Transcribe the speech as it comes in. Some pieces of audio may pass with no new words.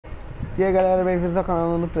E aí galera, bem-vindos ao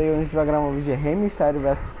canal do Play. Hoje a gente vai gravar um vídeo de Mysterio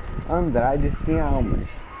vs Andrade, Cien, Almas.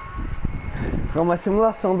 É uma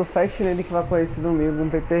simulação do Fast Lane que vai ocorrer esse domingo, um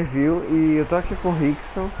pay-per-view. E eu tô aqui com o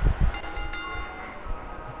Rickson.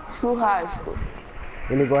 Churrasco.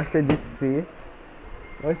 Ele gosta de ser.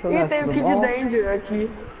 Oi, seu E Neto, tem o tudo Kid bom? Danger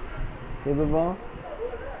aqui. Tudo bom?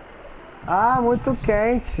 Ah, muito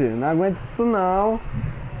quente, não aguento isso não.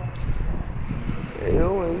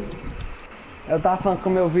 Eu tava falando com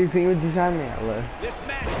meu vizinho de janela.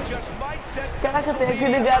 Caraca, tem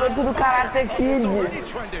aquele garoto do Karate Kid.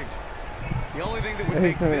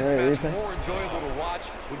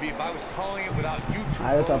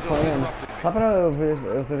 Ah, eu tô apanhando. Só pra eu ver,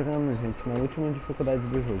 eu tô jogando, gente, na última dificuldade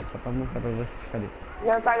do jogo. Só pra mostrar pra vocês, cadê?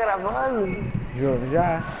 Já tá gravando? Jogo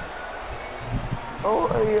já.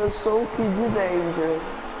 Oi, eu sou o Kid Danger.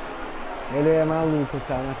 Ele é maluco,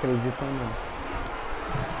 tá? Não acredita não.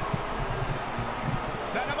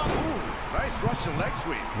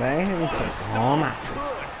 Vem, toma.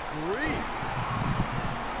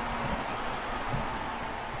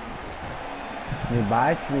 Me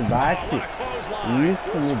bate, me bate.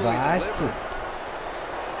 Isso, me bate.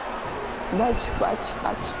 Bate, bate,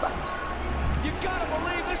 bate, bate.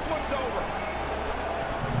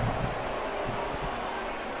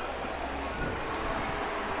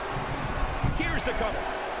 Here's the cover.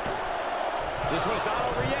 This one's not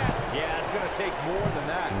over yet. Yeah, it's going to take more than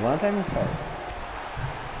that. One time fall.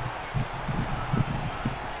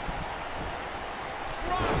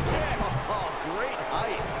 Drop kick. Oh, great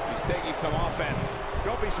height. He's taking some offense.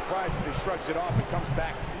 Don't be surprised if he shrugs it off and comes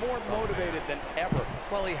back more motivated than ever.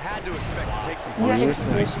 Well, he had to expect to take some punches.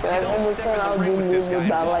 Se inscreve no canal do Mundo,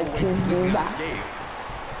 dá likezinho, dá.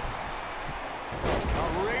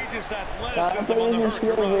 Tá pra se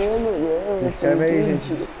inscrevendo, né? Se inscreve aí,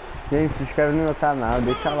 gente. Gente, se inscreve no meu canal,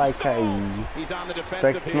 deixa like aí. Espero que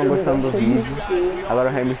vocês estão gostando do vídeo. Agora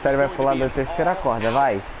o Mysterio vai pular da terceira corda,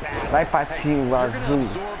 vai. Vai, patinho azul.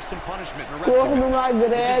 Corno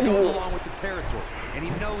magrelo.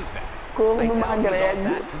 Corno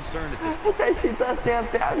magrelo. Tá escrito assim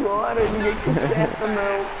até agora, ninguém conserta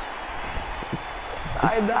não.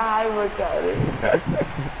 Ai, dá raiva, cara.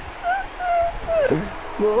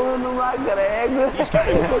 Corno magrelo.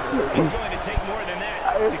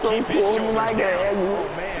 Eu sou um corno magrelo.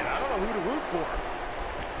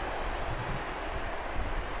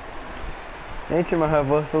 Gente, meu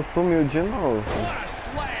reversal sumiu de novo.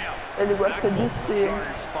 Ele gosta de ser.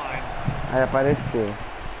 Aí apareceu.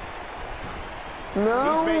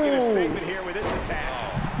 Não!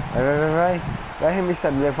 Vai. Vai,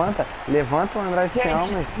 Mysterio, levanta. Levanta o Andrade sem almas.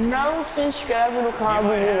 Gente, não se inscreve no canal do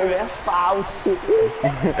Mundo, ele é falso.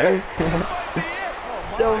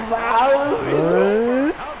 Seu falso.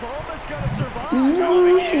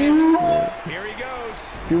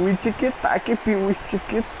 Piu tic-tac, piu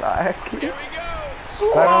tic-tac.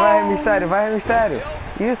 Vai, Mysterio, vai, Mysterio.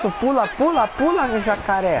 Isso, pula, meu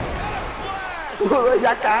jacaré. Pula,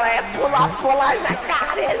 jacaré, pula,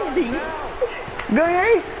 jacarezinho.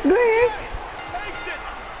 Ganhei.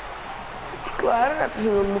 Claro, né? Tô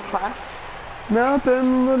jogando no fácil. Não, tô indo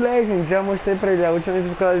no Legend, já mostrei pra ele a última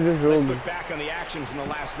dificuldade do jogo.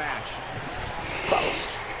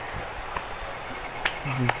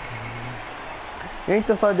 Gente,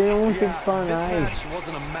 eu só dei um seccionais.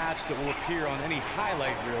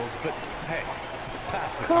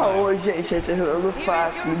 Calma, gente, ele tá jogando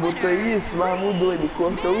fácil. Ele botou isso, mas mudou, ele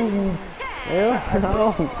cortou o vídeo. Eu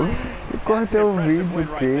não, eu cortei o vídeo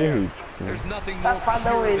dele.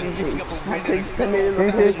 Safadão ele, gente. Acredita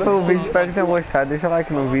nele. Gente, esse foi o vídeo, espero que tenham gostado. Deixa o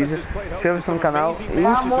like no vídeo, inscreva-se no canal e...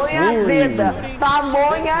 Pamonha azeda!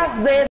 Pamonha azeda!